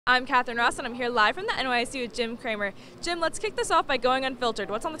I'm Catherine Ross, and I'm here live from the NYSU with Jim Cramer. Jim, let's kick this off by going unfiltered.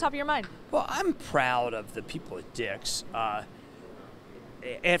 What's on the top of your mind? Well, I'm proud of the people at Dick's.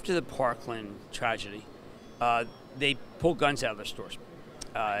 After the Parkland tragedy, they pulled guns out of their stores.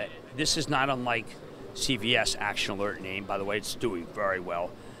 This is not unlike CVS Action Alert name. By the way, it's doing very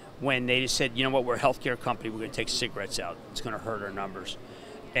well. When they just said, you know what, we're a healthcare company, we're going to take cigarettes out. It's going to hurt our numbers.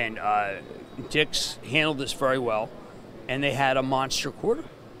 And Dick's handled this very well, and they had a monster quarter.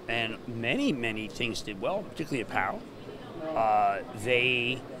 And many things did well, particularly apparel.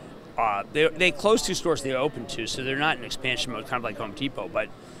 They closed 2 stores they opened 2, so they're not in expansion mode, kind of like Home Depot. But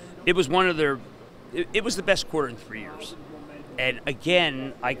it was one of their, it was the best quarter in 3 years. And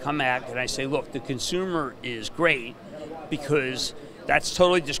again, I come back and I say, look, the consumer is great because that's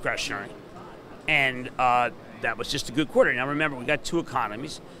totally discretionary. And that was just a good quarter. Now remember, we got 2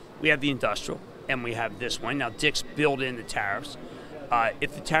 economies. We have the industrial and we have this one. Now Dick's built in the tariffs.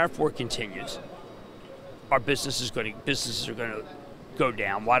 If the tariff war continues, our businesses are going to go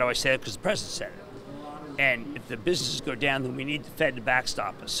down. Why do I say that? Because the president said it. And if the businesses go down, then we need the Fed to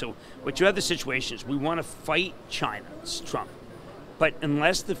backstop us. So what you have the situation is we want to fight China. It's Trump. But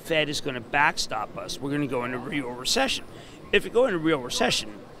unless the Fed is going to backstop us, we're going to go into real recession. If we go into real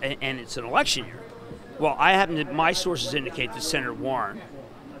recession and it's an election year, well, my sources indicate that Senator Warren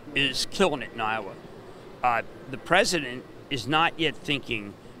is killing it in Iowa. The president is not yet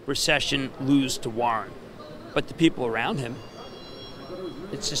thinking recession, lose to Warren. But the people around him,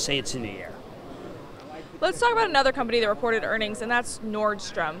 let's just say it's in the air. Let's talk about another company that reported earnings, and that's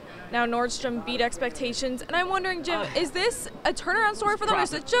Nordstrom. Now, Nordstrom beat expectations, and I'm wondering, Jim, is this a turnaround story for them, or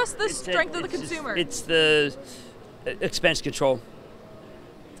is it just the strength of the consumer? It's the expense control.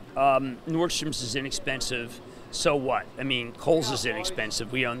 Nordstrom's is inexpensive, so what? I mean, Kohl's is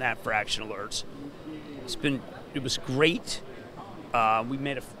inexpensive. We own that for Action Alerts. It was great. We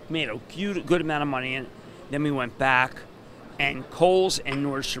made a good amount of money in it. Then we went back, and Kohl's and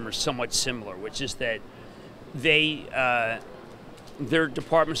Nordstrom are somewhat similar, which is that they're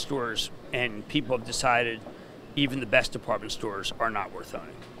department stores, and people have decided even the best department stores are not worth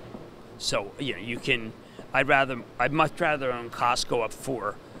owning. So I'd much rather own Costco up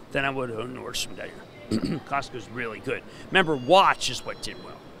 4 than I would own Nordstrom that year. Costco's really good. Remember, watch is what did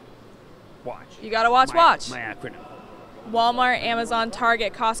well. Watch. You gotta watch. My acronym. Walmart, Amazon,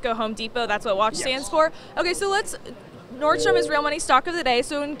 Target, Costco, Home Depot, that's what WATCH stands for. Okay, so Nordstrom is real money stock of the day,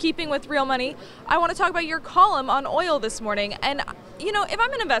 so in keeping with real money, I want to talk about your column on oil this morning. And, if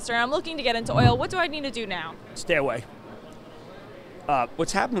I'm an investor and I'm looking to get into oil, what do I need to do now? Stay away.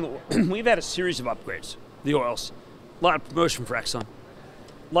 What's happened, we've had a series of upgrades, the oils. A lot of promotion for Exxon.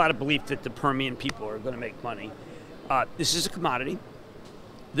 A lot of belief that the Permian people are going to make money. This is a commodity.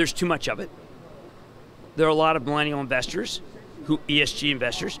 There's too much of it. There are a lot of millennial investors, ESG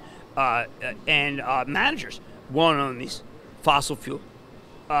investors, and managers won't own these fossil fuel.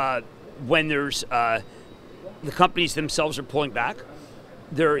 When there's the companies themselves are pulling back,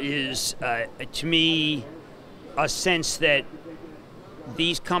 there is, to me, a sense that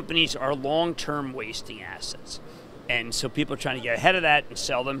these companies are long-term wasting assets. And so people are trying to get ahead of that and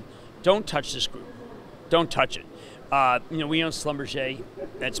sell them. Don't touch this group. Don't touch it. We own Schlumberger.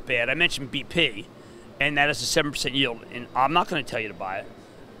 That's bad. I mentioned BP. And that is a 7% yield, and I'm not going to tell you to buy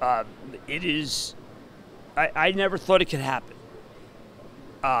it. It is, I never thought it could happen.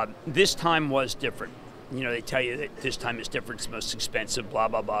 This time was different. They tell you that this time is different, it's the most expensive, blah,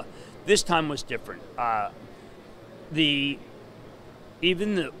 blah, blah. This time was different. Even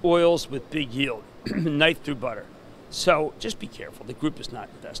the oils with big yield, knife through butter. So just be careful. The group is not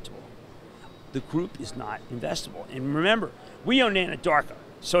investable. The group is not investable. And remember, we own Anadarko,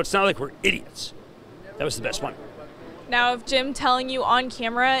 so it's not like we're idiots. That was the best one. Now, if Jim telling you on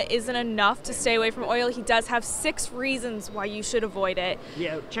camera isn't enough to stay away from oil, he does have 6 reasons why you should avoid it.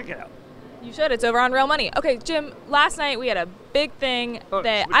 Yeah, check it out. You should. It's over on Real Money. Okay, Jim, last night we had a big thing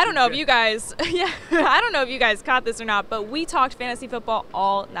that I don't know if you guys, I don't know if you guys caught this or not, but we talked fantasy football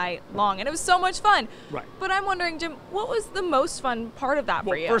all night long, and it was so much fun. Right. But I'm wondering, Jim, what was the most fun part of that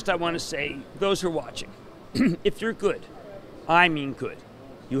for you? Well, first I want to say, those who are watching, if you're good, I mean good,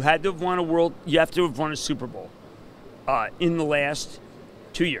 you have to have won a Super Bowl in the last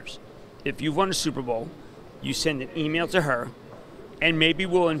 2 years. If you've won a Super Bowl, you send an email to her, and maybe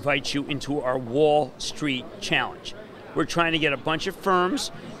we'll invite you into our Wall Street Challenge. We're trying to get a bunch of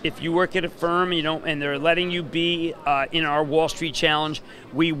firms. If you work at a firm, and they're letting you be in our Wall Street Challenge,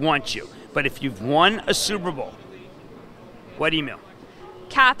 we want you. But if you've won a Super Bowl, what email?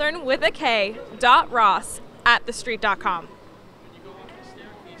 Catherine with a K, .Ross @TheStreet.com.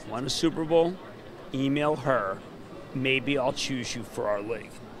 Won a Super Bowl, email her. Maybe I'll choose you for our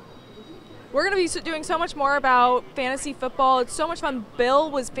league. We're going to be doing so much more about fantasy football. It's so much fun. Bill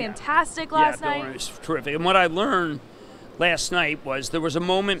was fantastic last night. Bill was terrific. And what I learned last night was there was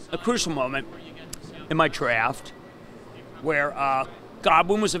a crucial moment in my draft where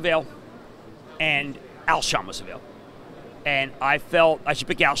Godwin was available and Alshon was available. And I felt I should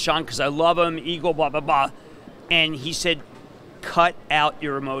pick Alshon because I love him, Eagle, blah, blah, blah. And he said, cut out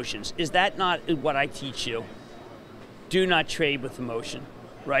your emotions. Is that not what I teach you? Do not trade with emotion,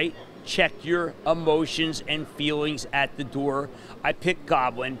 right? Check your emotions and feelings at the door. I picked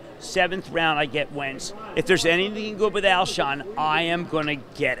Godwin. 7th round, I get Wentz. If there's anything good with Alshon, I am going to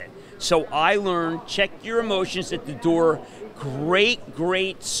get it. So I learned, check your emotions at the door. Great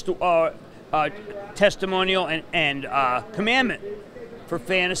testimonial and commandment for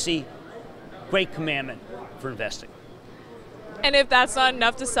fantasy. Great commandment for investing. And if that's not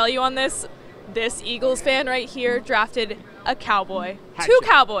enough to sell you on this Eagles fan right here drafted a Cowboy. Two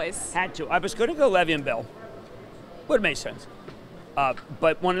Cowboys. Had to. I was going to go Le'Veon Bell. Would have made sense.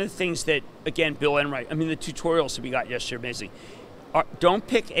 But one of the things that, again, Bill Enright, I mean, the tutorials that we got yesterday are amazing. Don't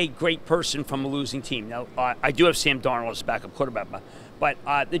pick a great person from a losing team. Now, I do have Sam Darnold as backup quarterback, but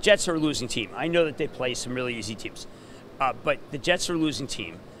the Jets are a losing team. I know that they play some really easy teams. But the Jets are a losing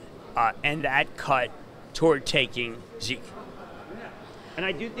team, and that cut toward taking Zeke. And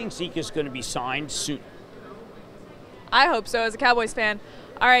I do think Zeke is going to be signed soon. I hope so, as a Cowboys fan.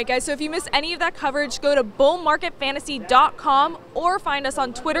 All right, guys, so if you missed any of that coverage, go to bullmarketfantasy.com or find us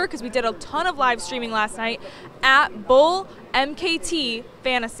on Twitter, because we did a ton of live streaming last night, at BullMKT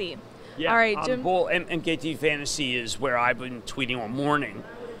Fantasy. Yeah, all right, Jim. Bull MKT Fantasy is where I've been tweeting all morning.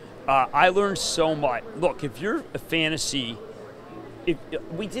 I learned so much. Look, if you're a fantasy,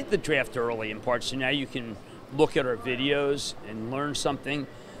 we did the draft early in part, so now you can look at our videos and learn something.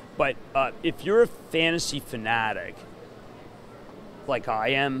 But if you're a fantasy fanatic, like I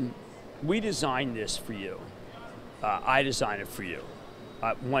am, we designed this for you. I designed it for you.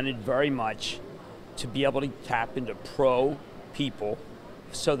 I wanted very much to be able to tap into pro people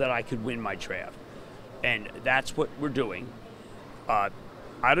so that I could win my draft. And that's what we're doing. I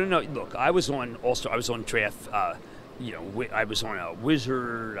don't know. Look, I was on draft, I was on a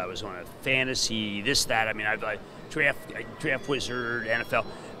Wizard, I was on a fantasy, this, that. I mean, I've draft Wizard, NFL.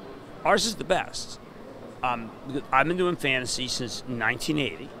 Ours is the best. I've been doing fantasy since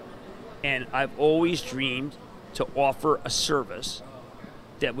 1980, and I've always dreamed to offer a service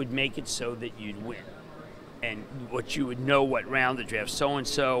that would make it so that you'd win. And what you would know what round to draft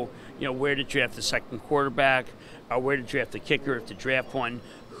so-and-so, where to draft the second quarterback, where to draft the kicker if to draft one,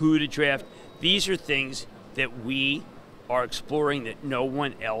 who to draft. These are things that we are exploring that no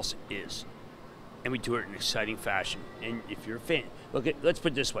one else is. And we do it in an exciting fashion. And if you're a fan, let's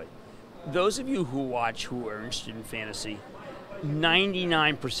put it this way. Those of you who watch who are interested in fantasy,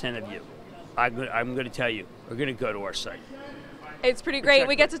 99% of you, I'm going to tell you, are going to go to our site. It's pretty great.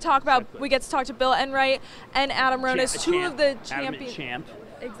 We get to talk to Bill Enright and Adam Ronis, two of the champions.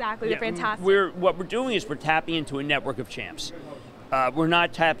 Exactly, they're fantastic. What we're doing is we're tapping into a network of champs. We're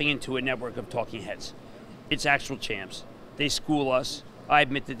not tapping into a network of talking heads. It's actual champs. They school us. I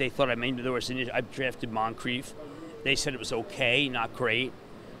admit that they thought I drafted Moncrief. They said it was okay, not great.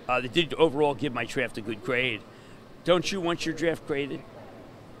 They did overall give my draft a good grade. Don't you want your draft graded?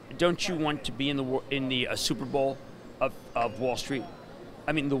 Don't you want to be in the Super Bowl of Wall Street?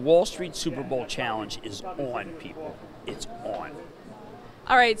 I mean, the Wall Street Super Bowl Challenge is on, people. It's on.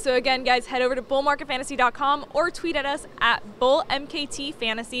 All right, so again, guys, head over to bullmarketfantasy.com or tweet at us at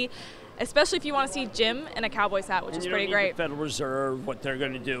bullmktfantasy, especially if you want to see Jim in a Cowboys hat, which is pretty great. The Federal Reserve, what they're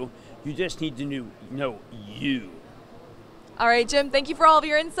going to do. You just need to know you. All right, Jim, thank you for all of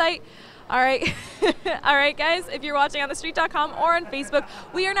your insight. All right. All right, guys, if you're watching on TheStreet.com or on Facebook,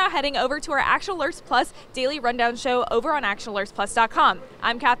 we are now heading over to our Action Alerts Plus daily rundown show over on ActionAlertsPlus.com.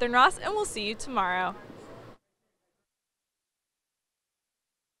 I'm Catherine Ross, and we'll see you tomorrow.